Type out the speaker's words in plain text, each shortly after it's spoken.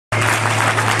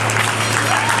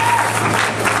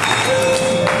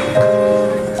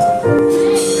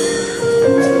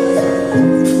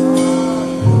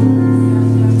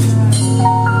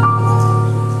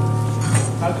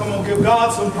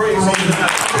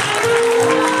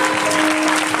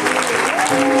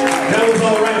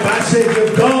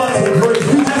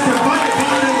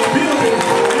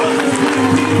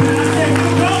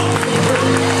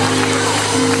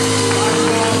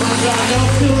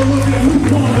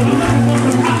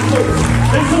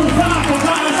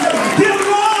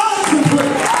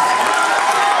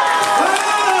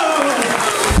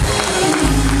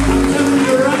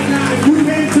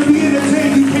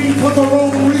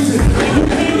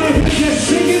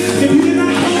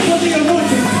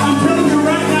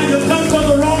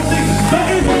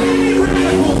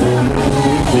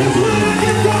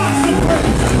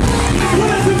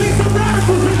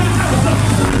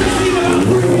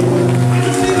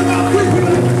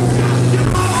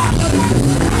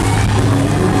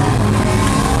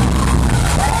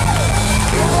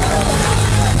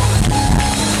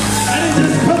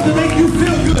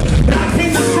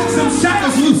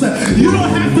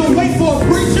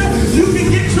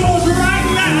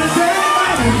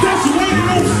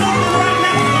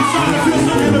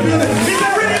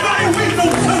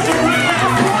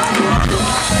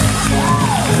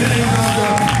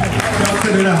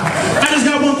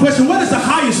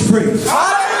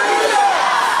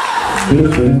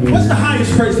What's the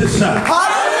highest praise this side?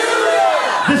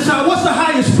 Hallelujah! This side, what's the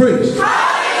highest praise?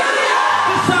 Hallelujah!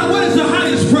 This side, what is the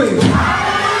highest praise?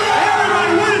 Hallelujah!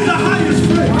 Everybody, what is the highest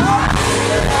praise?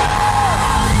 Hallelujah!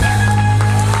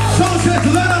 Song says,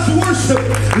 let us worship,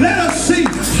 let us sing,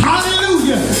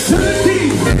 hallelujah, to the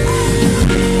King.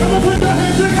 Come on, put your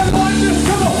hands together like this,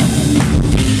 come on.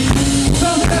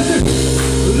 Song says,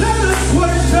 let us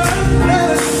worship,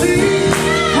 let us sing,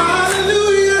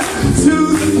 hallelujah, to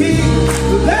the King.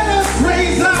 Let us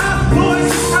raise our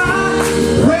voices high,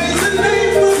 praise the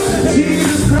name of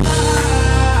Jesus Christ.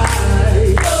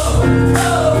 Oh, oh,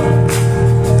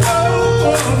 oh,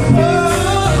 oh, oh,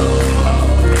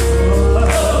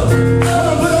 oh.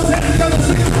 Put those hands together,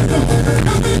 sing it.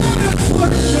 Come on, let us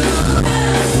worship.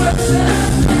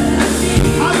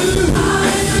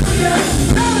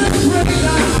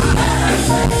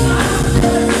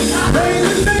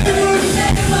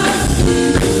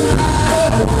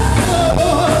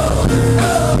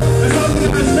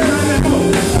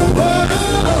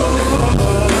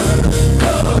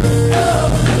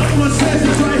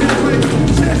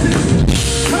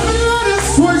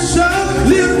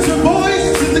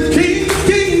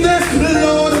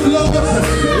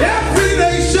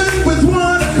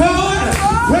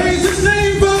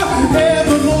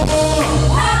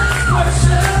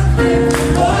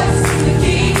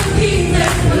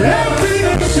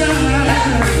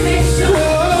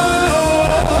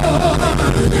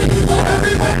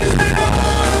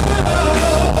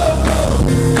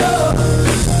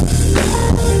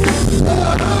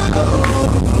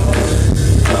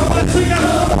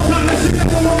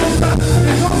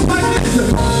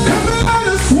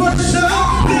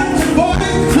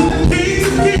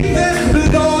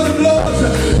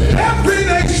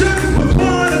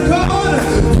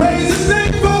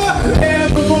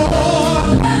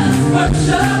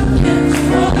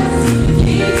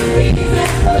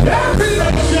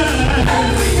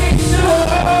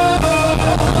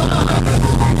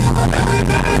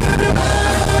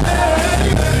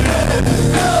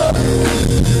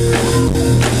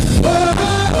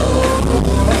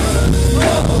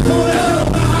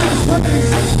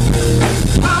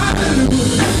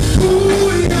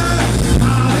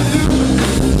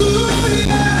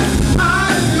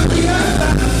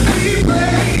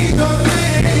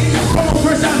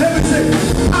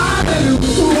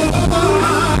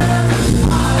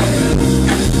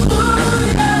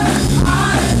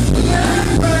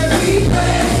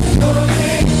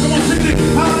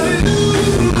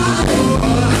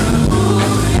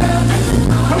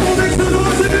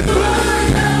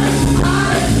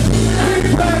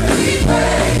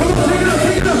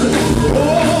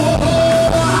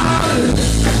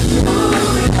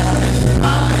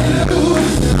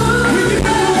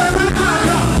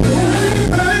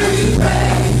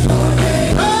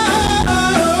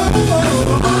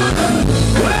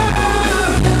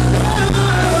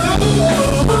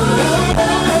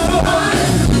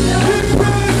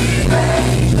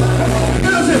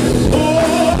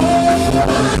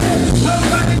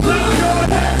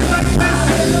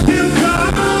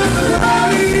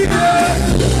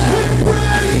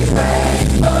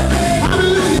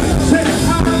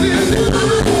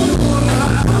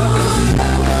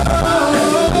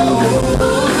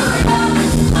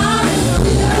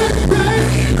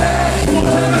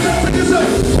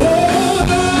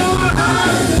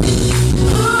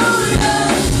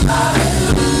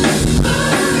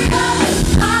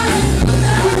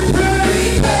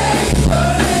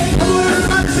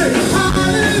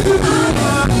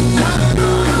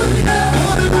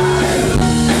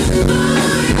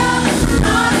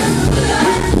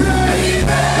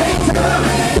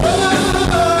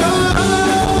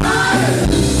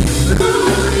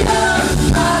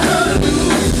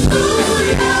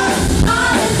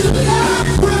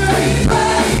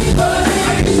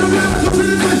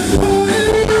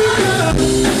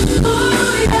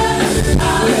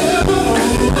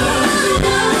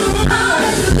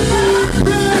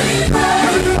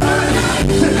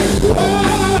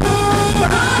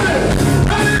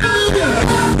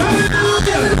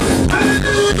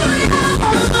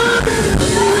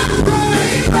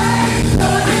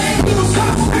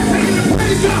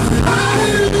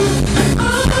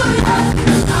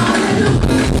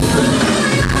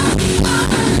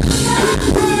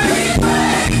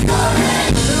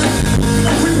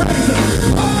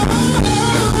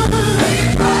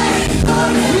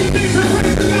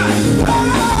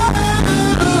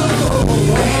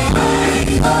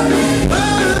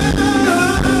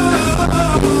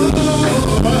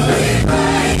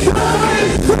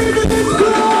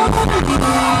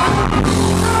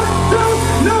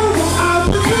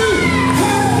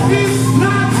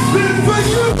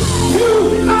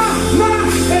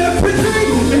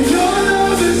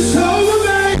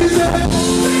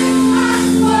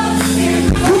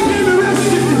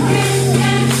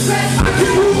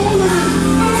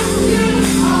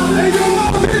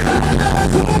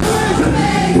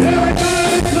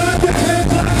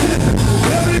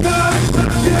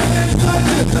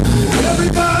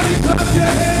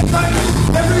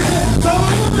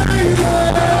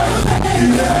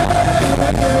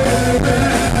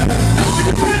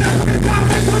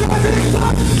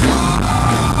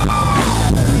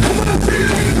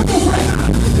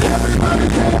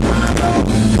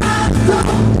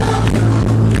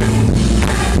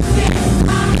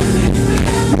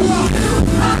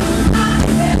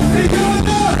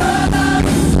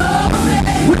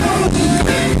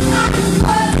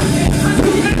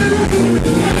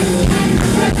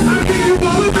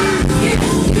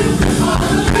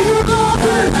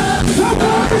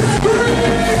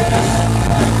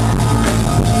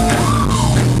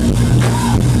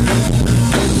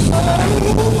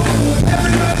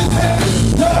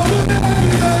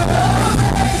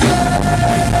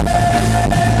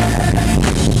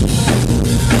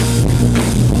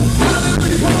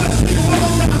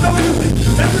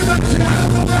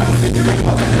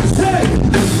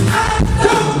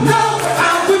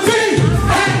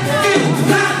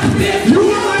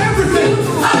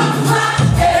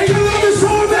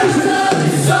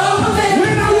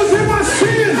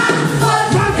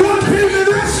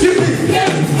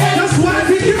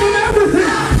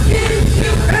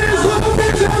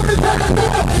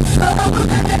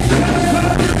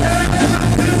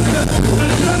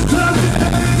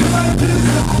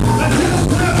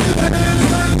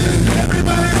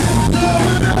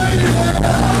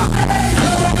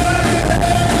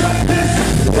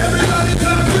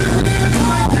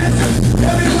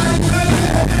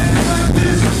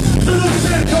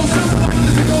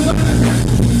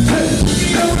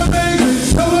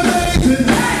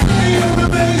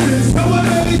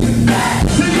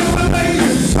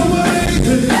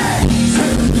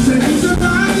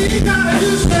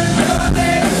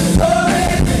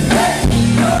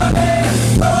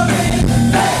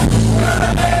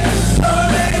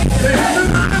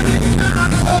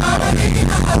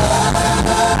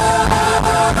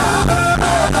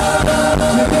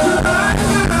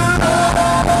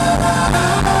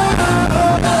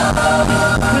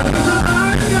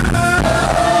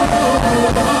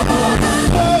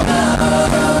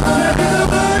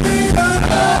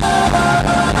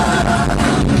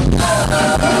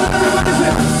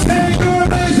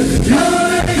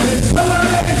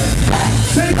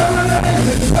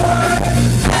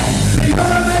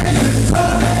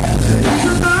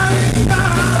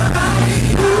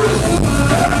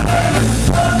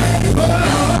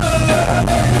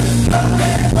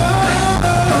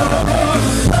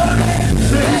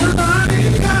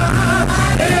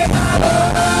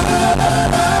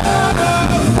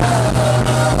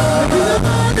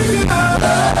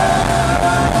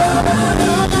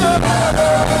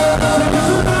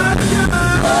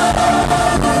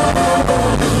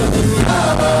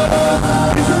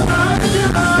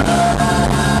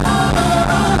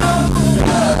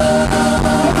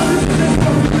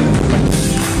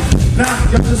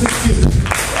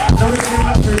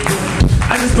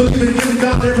 just believe in giving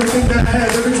God everything that I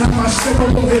have every time I step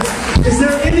over here. Is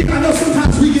there any, I know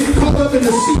sometimes we get caught up in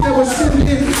the seat that we're sitting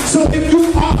in. So if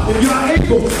you are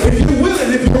able, if you're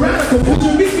willing, if you're radical, would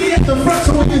you meet me at the front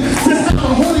so we can just have a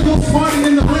Holy Ghost party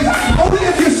in the place? Only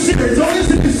if you're serious, only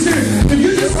if you're serious. If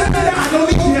you just step it out, I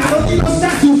don't need no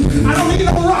statues, I don't need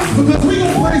no rocks, because we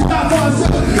gonna praise God for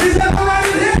ourselves. Is that all right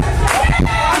in here?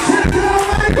 I said, is that all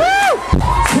right?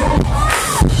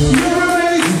 You're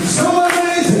amazing, so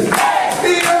amazing.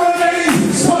 You're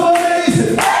amazing, so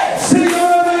amazing. Say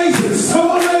you're amazing, so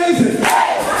amazing.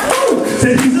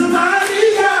 Say he's a mighty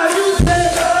God. You say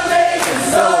you're amazing,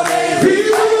 so amazing. He's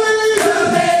amazing.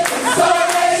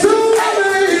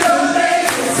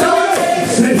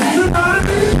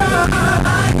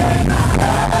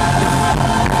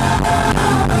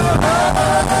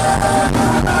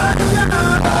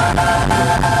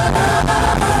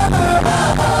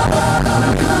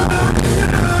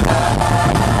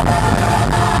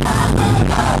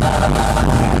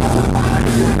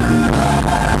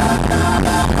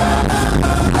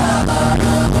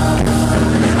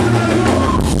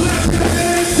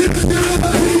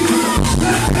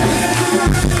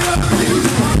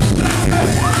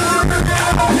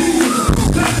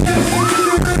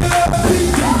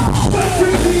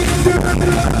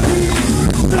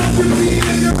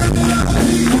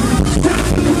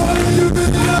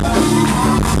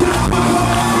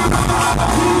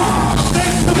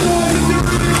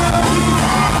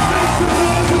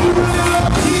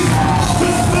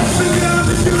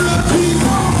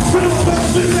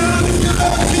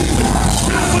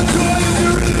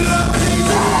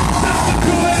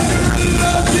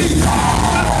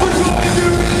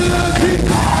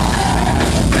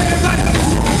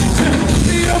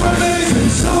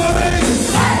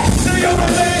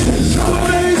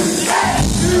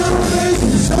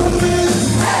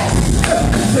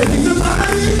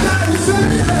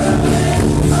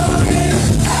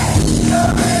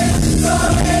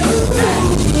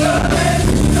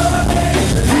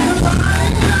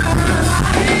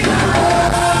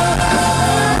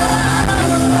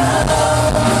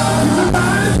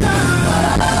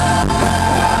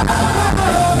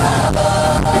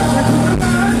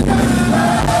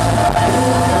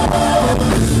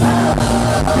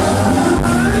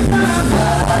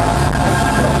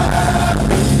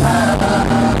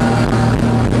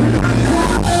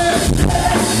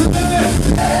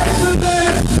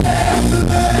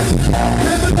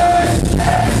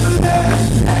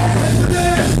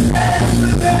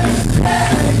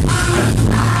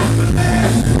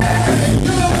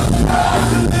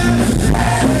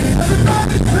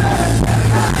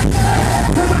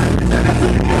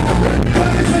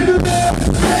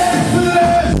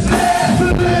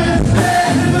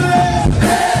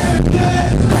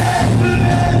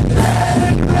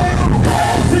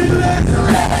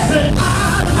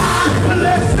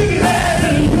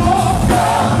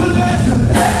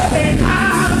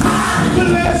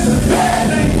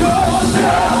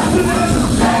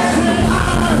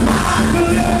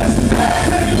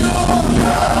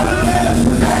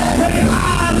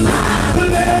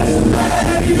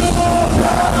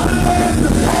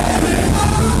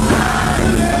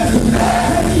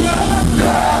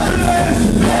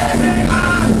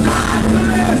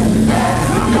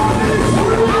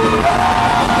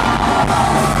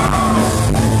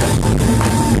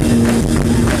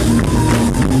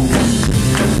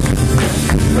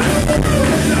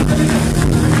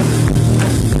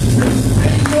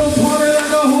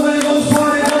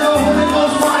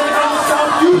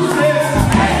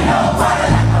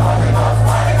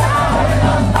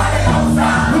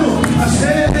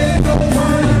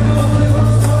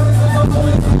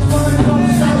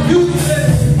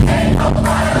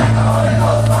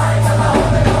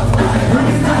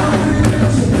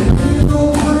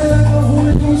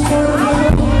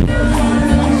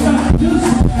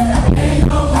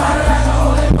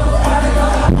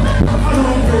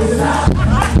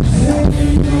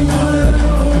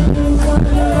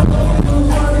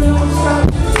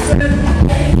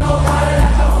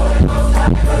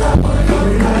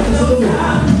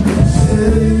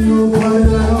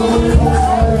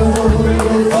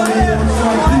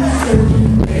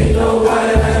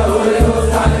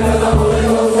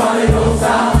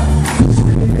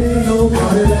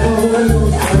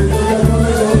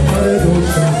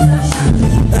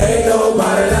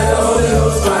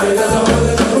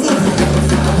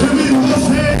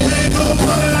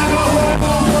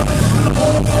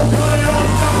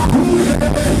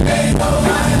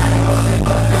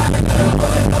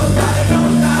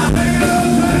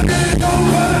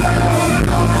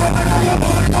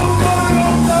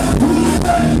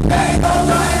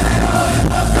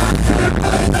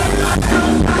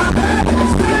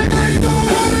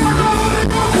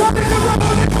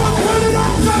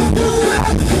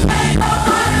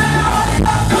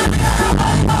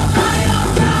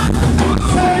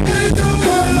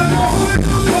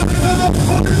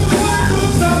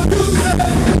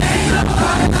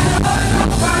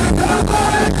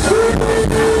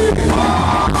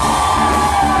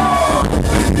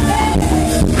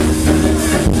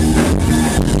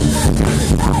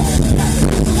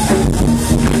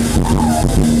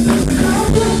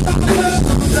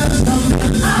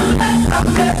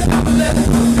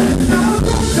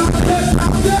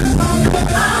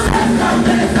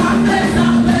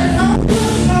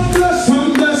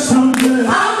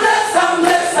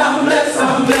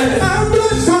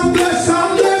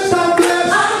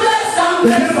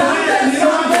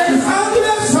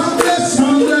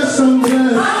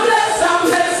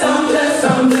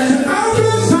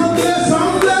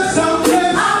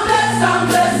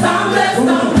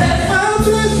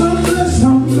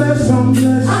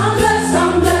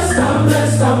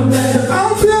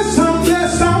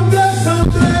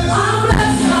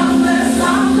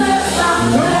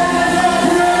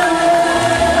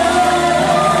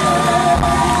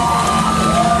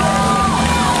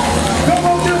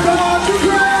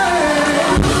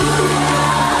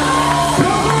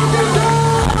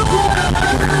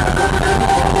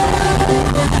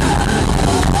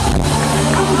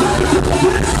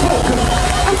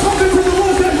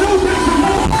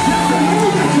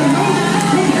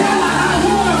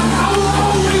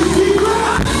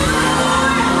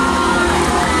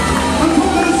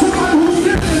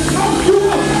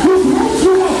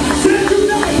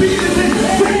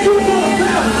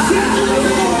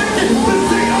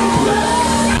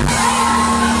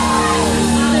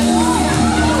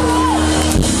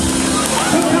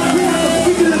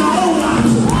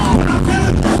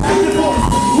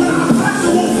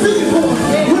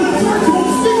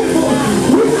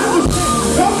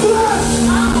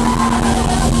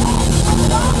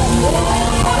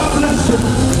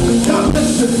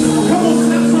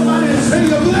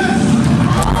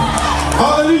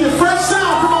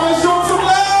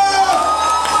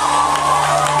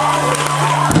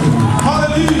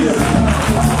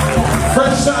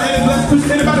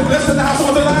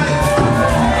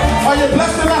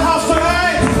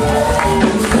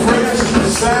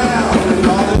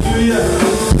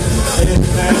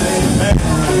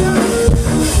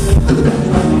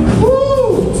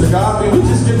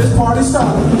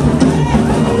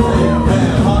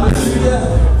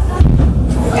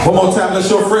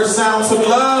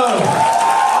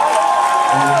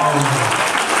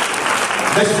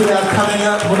 we have coming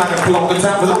up, we're not going to prolong the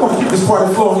time, but I want to keep this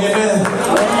party flowing, amen.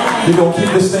 We're going to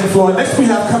keep this thing flowing. Next we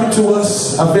have coming to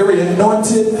us a very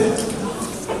anointed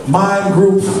mime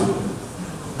group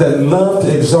that love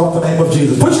to exalt the name of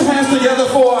Jesus. Put your hands together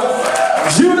for